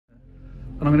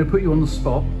and I'm going to put you on the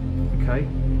spot, okay?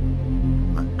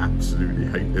 I absolutely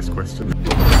hate this question.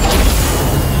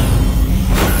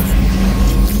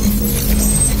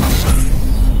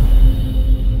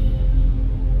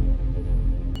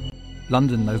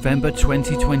 London, November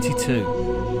 2022.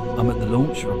 I'm at the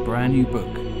launch of a brand new book.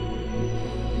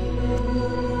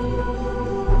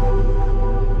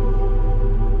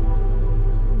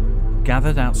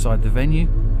 Gathered outside the venue,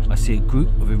 I see a group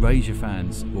of Erasure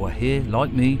fans who are here,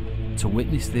 like me, to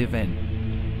witness the event.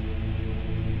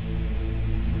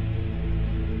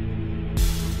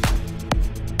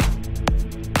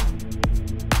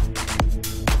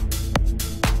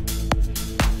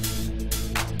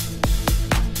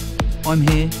 I'm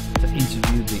here to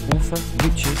interview the author,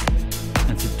 Richard,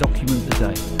 and to document the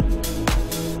day.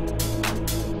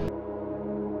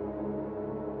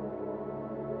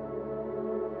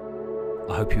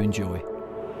 I hope you enjoy.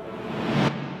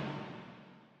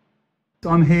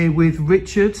 I'm here with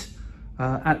Richard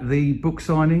at the book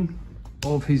signing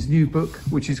of his new book,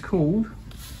 which is called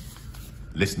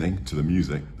Listening to the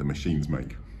Music the Machines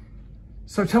Make.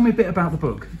 So tell me a bit about the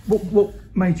book. What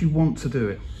made you want to do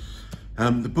it?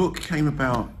 The book came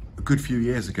about a good few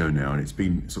years ago now, and it's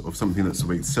been sort of something that's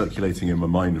been circulating in my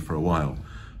mind for a while.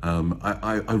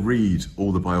 I read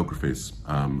all the biographies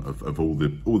of all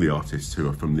the artists who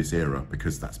are from this era,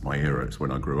 because that's my era, it's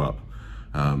when I grew up.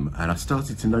 And I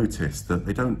started to notice that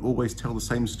they don't always tell the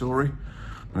same story.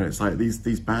 And it's like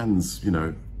these bands, you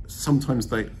know, sometimes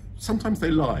they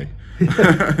lie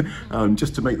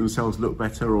just to make themselves look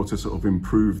better or to sort of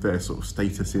improve their sort of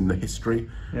status in the history.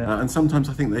 Yeah. And sometimes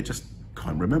I think they just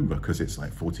can't remember because it's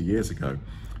like 40 years ago.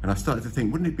 And I started to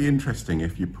think, wouldn't it be interesting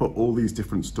if you put all these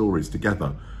different stories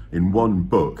together in one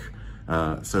book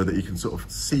so that you can sort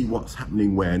of see what's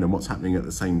happening when and what's happening at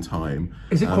the same time.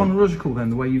 Is it chronological then,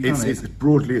 the way you've done it?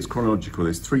 Broadly, it's chronological.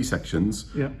 There's three sections.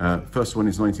 Yeah. First one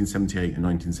is 1978 and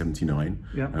 1979,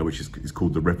 yeah. Which is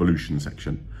called the Revolution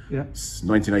section. Yeah.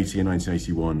 1980 and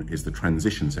 1981 is the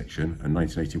Transition section, and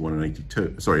 1981 and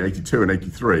 82 and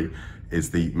 83 is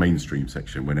the mainstream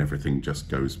section, when everything just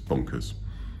goes bonkers.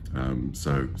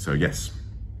 So yes.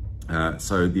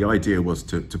 So the idea was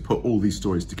to put all these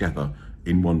stories together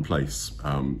in one place,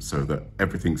 so that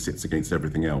everything sits against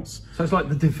everything else. So it's like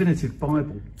the definitive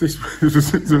Bible. This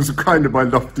was kind of my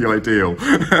lofty ideal.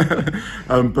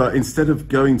 But instead of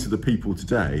going to the people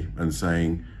today and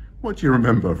saying, what do you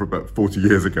remember from about 40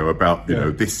 years ago about you know,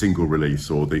 this single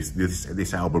release or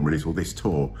this album release or this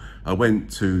tour, I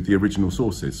went to the original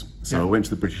sources. So I went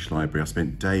to the British Library. I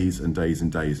spent days and days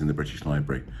and days in the British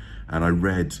Library, and I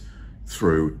read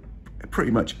through pretty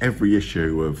much every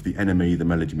issue of The Enemy, The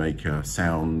Melody Maker,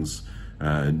 Sounds,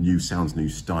 New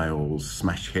Styles,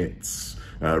 Smash Hits,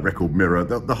 Record Mirror,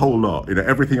 the whole lot, you know,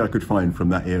 everything I could find from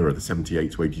that era, the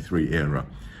 78 to 83 era.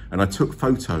 And I took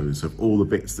photos of all the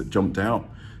bits that jumped out.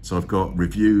 So I've got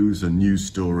reviews and news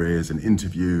stories and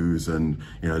interviews and,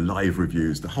 you know, live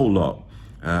reviews, the whole lot.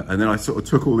 And then I sort of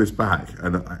took all this back,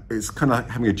 and it's kind of like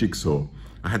having a jigsaw.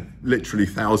 I had literally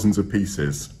thousands of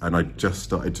pieces, and I just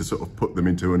started to sort of put them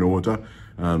into an order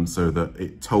so that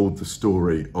it told the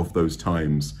story of those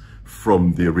times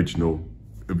from the original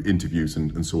interviews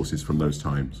and sources from those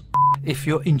times. If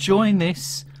you're enjoying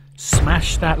this,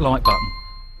 smash that like button.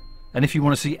 And if you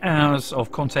want to see hours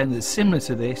of content that's similar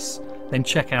to this, then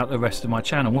check out the rest of my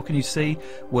channel. What can you see?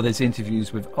 Well, there's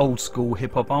interviews with old school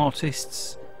hip-hop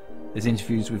artists, there's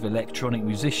interviews with electronic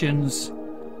musicians,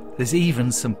 there's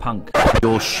even some punk.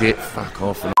 Your shit, fuck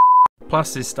off.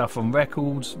 Plus there's stuff on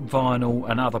records, vinyl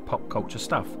and other pop culture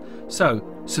stuff. So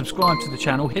subscribe to the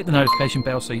channel, hit the notification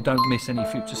bell so you don't miss any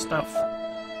future stuff,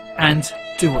 and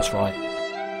do what's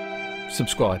right.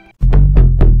 Subscribe.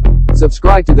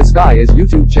 Subscribe to the Skyaaz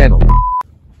YouTube channel.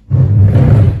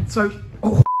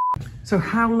 So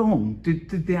how long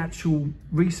did the actual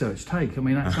research take? I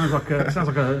mean, that sounds like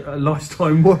a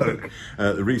lifetime work.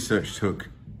 The research took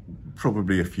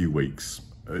probably a few weeks,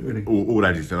 Really? all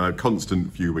added together, a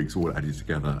constant few weeks, all added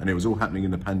together, and it was all happening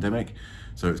in the pandemic,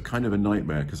 so it's kind of a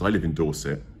nightmare because I live in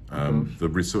Dorset. The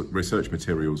research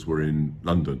materials were in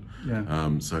London,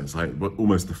 so it's like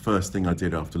almost the first thing I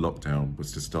did after lockdown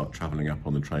was to start travelling up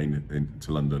on the train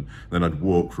into London. Then I'd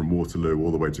walk from Waterloo all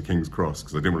the way to King's Cross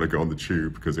because I didn't want to go on the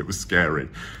tube because it was scary.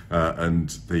 And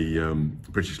the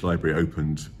British Library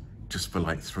opened just for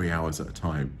like 3 hours at a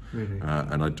time. Really?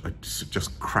 And I'd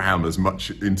just cram as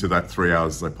much into that 3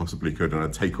 hours as I possibly could, and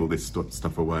I'd take all this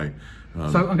stuff away.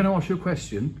 So I'm going to ask you a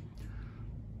question.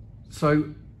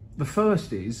 So the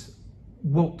first is,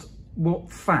 what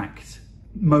fact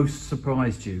most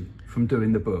surprised you from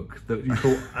doing the book that you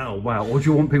thought, oh wow, or do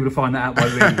you want people to find that out by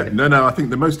reading it? No, I think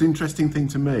the most interesting thing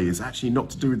to me is actually not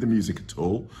to do with the music at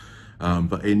all,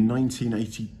 but in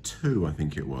 1982, I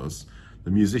think it was,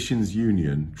 the Musicians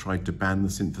Union tried to ban the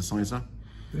synthesizer.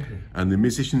 Really? And the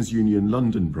Musicians Union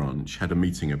London branch had a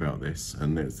meeting about this,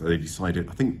 and they decided,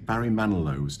 I think Barry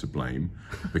Manilow was to blame,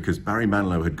 because Barry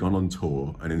Manilow had gone on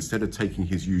tour, and instead of taking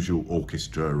his usual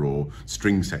orchestra or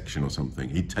string section or something,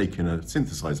 he'd taken a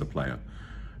synthesizer player.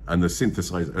 And the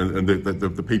synthesizer, and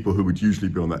the people who would usually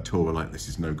be on that tour were like, this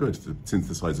is no good, the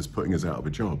synthesizer's putting us out of a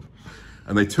job.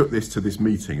 And they took this to this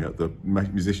meeting at the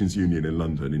Musicians Union in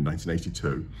London in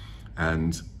 1982,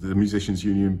 and the Musicians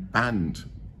Union banned.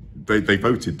 They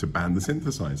voted to ban the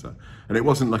synthesizer, and it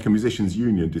wasn't like a musicians'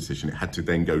 union decision. It had to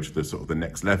then go to the sort of the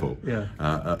next level. Yeah.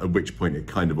 At which point it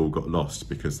kind of all got lost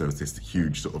because there was this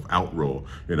huge sort of outroar,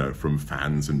 you know, from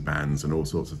fans and bands and all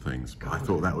sorts of things. But I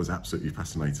thought that was absolutely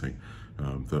fascinating.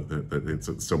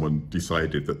 That someone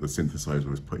decided that the synthesizer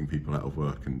was putting people out of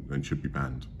work and should be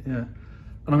banned. Yeah. And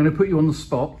I'm going to put you on the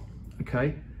spot.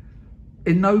 Okay.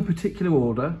 In no particular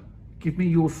order. Give me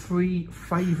your 3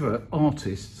 favourite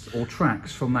artists or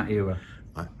tracks from that era.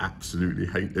 I absolutely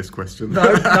hate this question. No,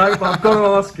 but I've got to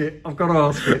ask it. I've got to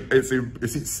ask it.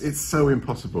 It's so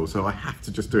impossible, so I have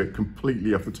to just do it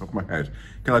completely off the top of my head.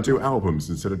 Can I do albums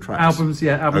instead of tracks? Albums,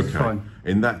 yeah, albums okay. are fine.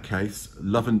 In that case,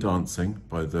 Love and Dancing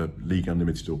by the League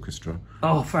Unlimited Orchestra.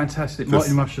 Oh, fantastic.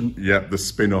 Martyn Ware. Yeah, the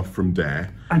spin-off from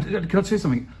Dare. And can I tell you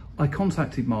something? I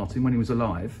contacted Martyn when he was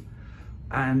alive,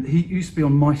 and he used to be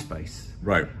on MySpace.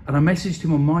 Right. And I messaged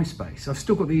him on MySpace. I've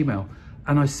still got the email.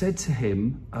 And I said to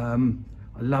him, I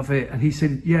love it. And he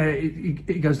said, yeah, he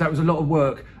goes, that was a lot of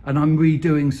work. And I'm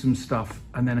redoing some stuff.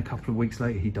 And then a couple of weeks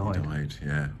later, he died.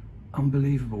 Yeah.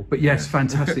 Unbelievable. But yes,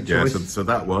 fantastic choice. Yeah, so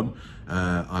that one,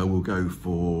 I will go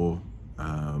for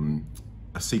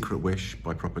A Secret Wish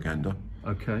by Propaganda.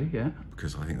 Okay, yeah.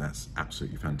 Because I think that's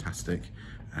absolutely fantastic.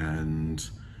 And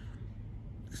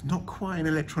it's not quite an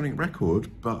electronic record,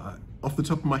 but off the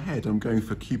top of my head, I'm going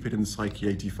for Cupid and Psyche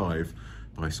 85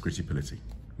 by Scrittipaliti.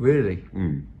 Really?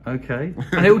 Okay.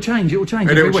 And it will change. It will change.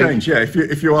 And it every will week. change. Yeah.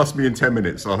 If you ask me in 10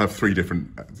 minutes, I'll have 3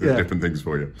 different things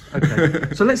for you.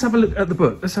 Okay. So let's have a look at the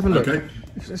book. Let's have a look. Okay.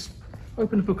 Let's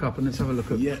open the book up and let's have a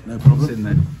look at no problem. what's in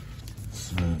there.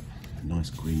 It's a nice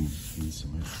green inside.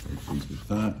 Very pleased with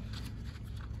that.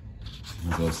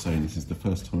 As I was saying, this is the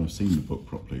first time I've seen the book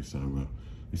properly, so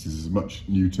this is as much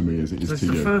new to me as it is to you. So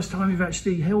it's the first time you've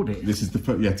actually held it? This is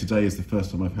today is the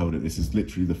first time I've held it. This is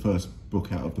literally the first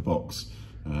book out of the box.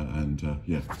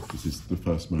 This is the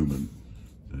first moment.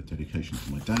 Dedication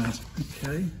to my dad.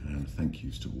 Okay. And thank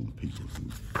yous to all the people who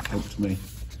helped me.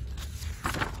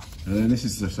 And then this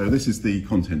is the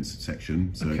contents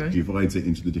section. So it divides it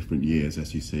into the different years,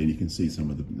 as you see, and you can see some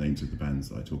of the names of the bands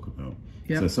that I talk about.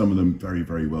 Yep. So some of them very,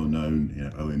 very well known. You know,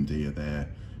 OMD are there.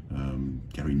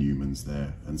 Gary Newman's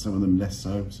there, and some of them less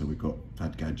so. So we've got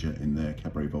Bad Gadget in there,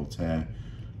 Cabaret Voltaire,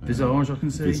 Visage, I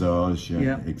can see. Visage,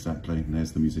 yeah, exactly. And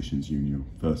there's the Musicians Union,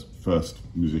 first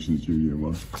Musicians Union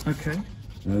one. Okay.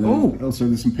 And then also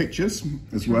there's some pictures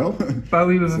as well.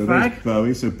 Bowie with a fag.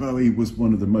 Bowie. So Bowie was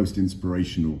one of the most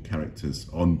inspirational characters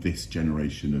on this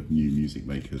generation of new music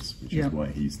makers, which is why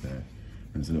he's there.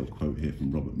 And there's a little quote here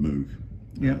from Robert Moog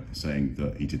saying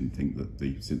that he didn't think that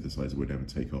the synthesizer would ever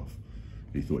take off.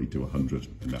 He thought he'd do 100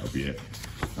 and that would be it.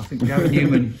 I think Gary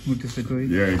Newman would disagree.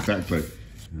 Yeah, exactly.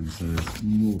 And so there's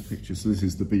more pictures. So this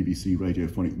is the BBC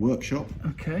Radiophonic Workshop.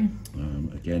 Okay.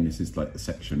 Again, this is like the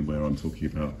section where I'm talking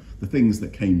about the things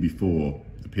that came before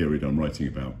the period I'm writing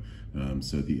about.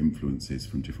 So the influences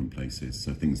from different places.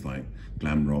 So things like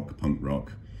glam rock, punk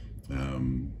rock,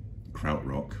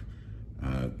 krautrock,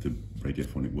 the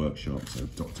Radiophonic Workshop, so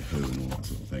Doctor Who and all that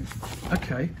sort of thing.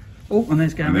 Okay. Oh, and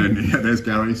there's Gary. And then, there's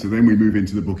Gary. So then we move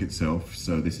into the book itself.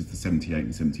 So this is the 78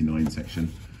 and 79 section.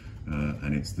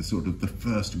 And it's the sort of the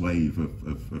first wave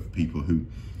of people who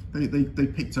they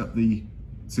picked up the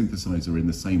synthesizer in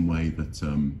the same way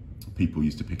that people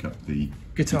used to pick up the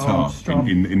guitar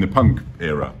in the punk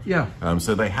era. Yeah.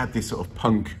 So they had this sort of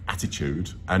punk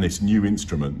attitude and this new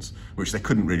instrument which they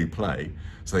couldn't really play.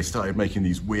 So they started making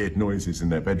these weird noises in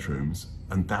their bedrooms,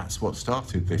 and that's what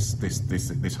started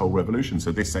this whole revolution.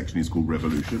 So this section is called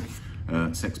Revolution.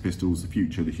 Sex Pistols, The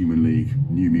Future, The Human League,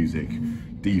 New Music,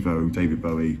 Devo, David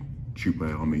Bowie,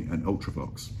 Troopway Army, and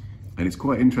Ultravox. And it's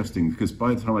quite interesting because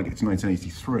by the time I get to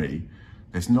 1983,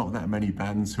 There's not that many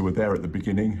bands who are there at the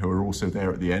beginning who are also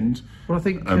there at the end. Well, I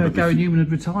think Gary Newman had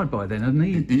retired by then, hadn't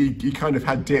he? He kind of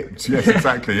had dipped, yes,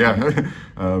 exactly, yeah.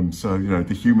 So, you know,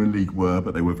 the Human League were,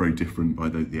 but they were very different by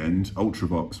the end.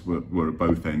 Ultravox were at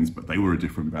both ends, but they were a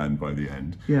different band by the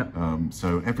end. Yeah.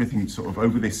 So everything sort of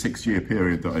over this 6-year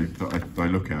period that I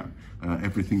look at,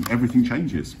 everything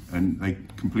changes, and they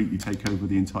completely take over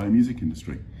the entire music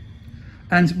industry.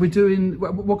 And we're doing,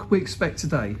 what can we expect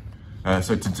today?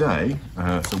 So today,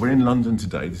 so we're in London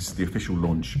today. This is the official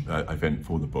launch event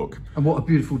for the book. And what a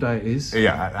beautiful day it is.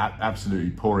 Yeah, absolutely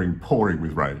pouring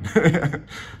with rain.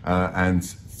 And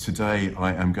today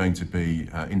I am going to be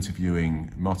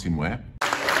interviewing Martyn Ware.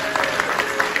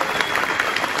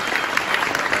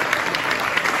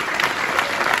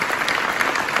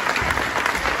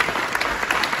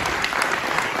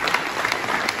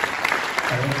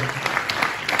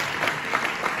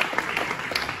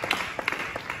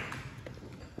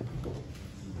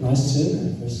 Nice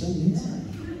too, for some.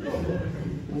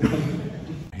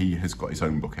 He has got his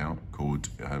own book out called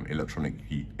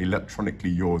Electronically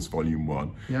Yours Volume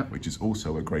 1, yep. which is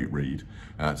also a great read.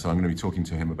 So I'm going to be talking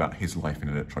to him about his life in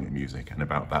electronic music and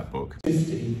about that book.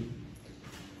 50,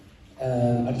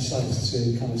 I decided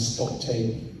to kind of stock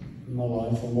take my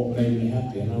life on what made me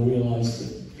happy, and I realised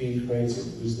that being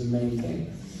creative was the main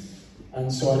thing.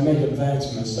 And so I made a vow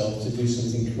to myself to do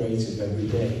something creative every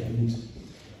day. And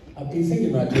I've been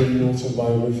thinking about doing an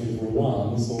autobiography for a while,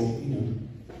 and I thought, you know,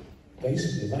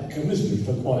 basically that covers me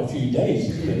for quite a few days.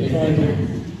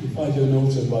 If I do an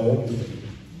autobiography,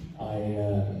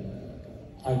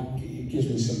 it gives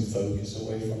me some focus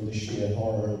away from the sheer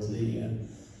horror of the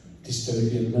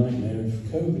dystopian nightmare of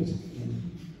COVID. You know.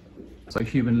 So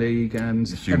Human League and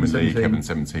Human League, Heaven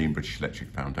 17, British Electric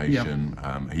Foundation.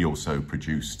 Yep. He also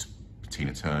produced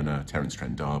Tina Turner, Terence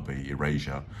Trent D'Arby,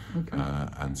 Erasure, okay.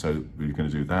 And so we're going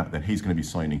to do that. Then he's going to be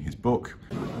signing his book.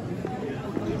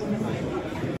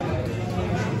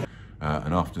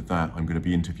 And after that, I'm going to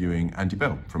be interviewing Andy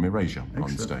Bell from Erasure on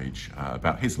stage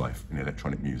about his life in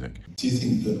electronic music. Do you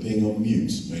think that being on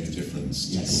mute made a difference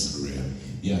to your career?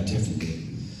 Yeah, definitely.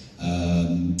 I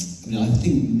mean, I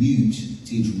think mute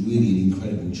did really an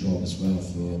incredible job as well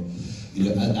for, you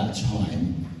know, at that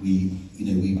time, we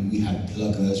had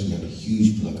pluggers, we had a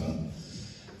huge plugger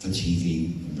for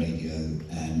TV and radio,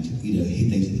 and, you know, they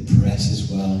did the press as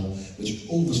well, which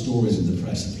all the stories in the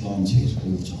press are planted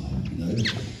all the time, you know.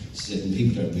 So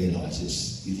people don't realise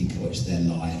it's, you think, oh, it's their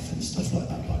life and stuff like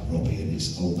that, like Robbie, and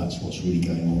it's, oh, that's what's really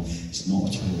going on. It's not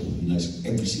at all, you know,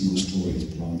 every single story is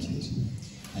planted.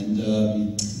 And,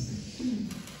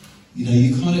 you know,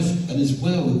 you kind of, and as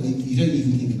well, you don't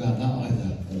even think about that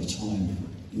either at the time.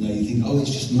 You know, you think, oh,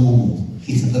 it's just normal,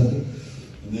 you know.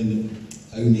 And then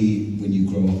only when you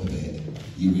grow up a bit,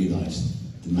 you realise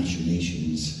the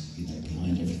machinations, you know,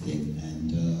 behind everything.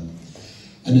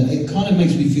 And it kind of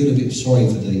makes me feel a bit sorry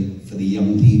for the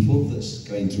young people that's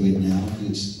going through it now.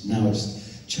 Now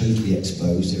it's totally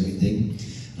exposed, everything.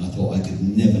 And I thought I could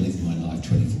never live my life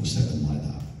 24/7 like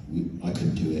that. I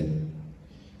couldn't do it.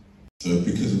 So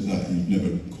because of that, you've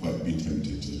never quite been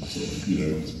tempted to sort of, you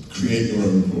know, create your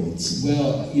own chords?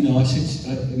 Well, you know, I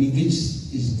mean, Vince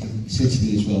said to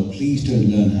me as well, please don't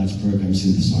learn how to program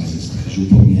synthesizers because you'll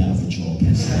put me out of a job.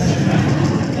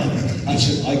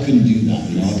 I couldn't do that,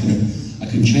 you know. I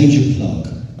can change a plug,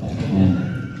 but I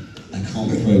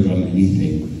can't program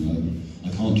anything, you know. I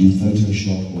can't do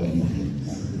Photoshop or anything.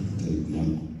 You know,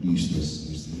 I'm useless,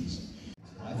 those things.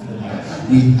 I feel like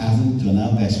we haven't done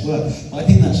our best work. I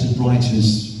think that's a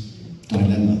writer's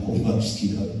dilemma, almost,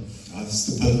 you know. That's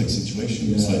the perfect situation.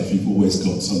 Yeah. It's like if you've always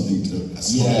got something to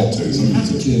aspire to, something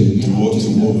to work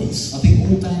towards. I think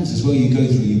all bands as well, you go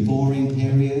through your boring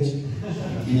period,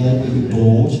 you know, when you're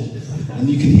bored, and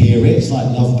you can hear it, it's like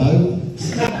Love Boat.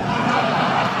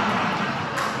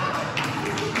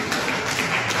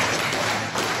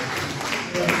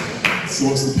 So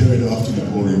what's the period after the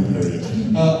boring period?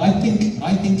 I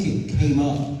think it came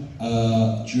up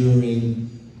during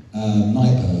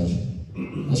Nightbird.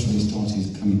 That's when it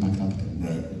started coming back up again.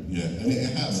 Right, yeah, and it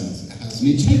has. I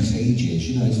mean, it takes ages,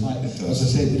 you know, it's like, as I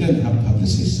said, we don't have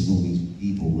publicists and all these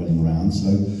people running around, so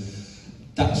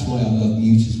that's why I love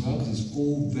mute as well, because it's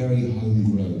all very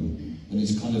homegrown. And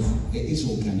it's kind of, it is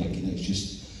organic, you know, it's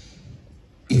just,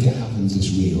 if it happens, it's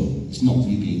real. It's not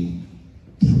you being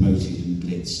promoted and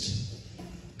blitzed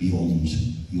beyond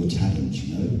your talent,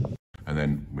 you know. And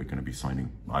then I'm going to be signing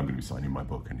my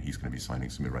book, and he's going to be signing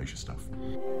some Erasure stuff.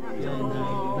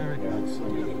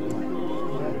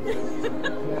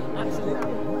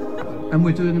 And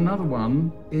we're doing another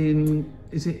one in,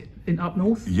 is it up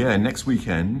north? Yeah, next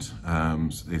weekend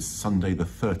is Sunday the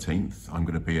 13th. I'm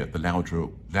going to be at the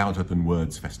Louder Than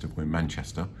Words Festival in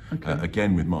Manchester,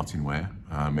 again with Martyn Ware.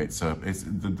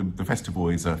 The festival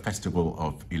is a festival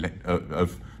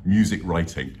of music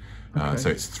writing. So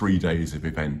it's 3 days of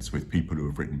events with people who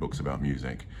have written books about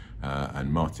music.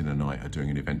 And Martyn and I are doing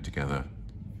an event together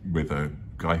with a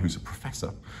guy who's a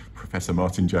professor, Professor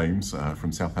Martin James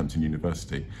from Southampton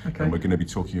University. And we're going to be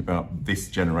talking about this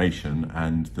generation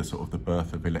and the sort of the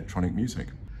birth of electronic music.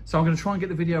 So I'm going to try and get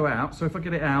the video out. So if I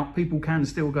get it out, people can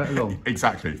still go along.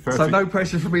 Exactly. So no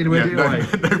pressure for me to edit away.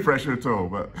 No pressure at all.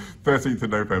 But 13th of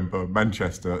November,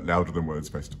 Manchester, Louder Than Words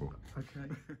Festival.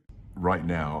 Okay. Right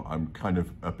now, I'm kind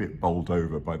of a bit bowled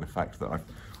over by the fact that I've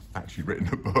actually written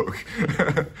a book.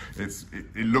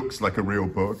 It looks like a real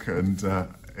book, and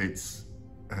it's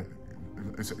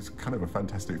kind of a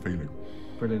fantastic feeling.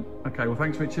 Brilliant. Okay, well,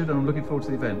 thanks, Richard, and I'm looking forward to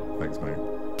the event. Thanks, mate.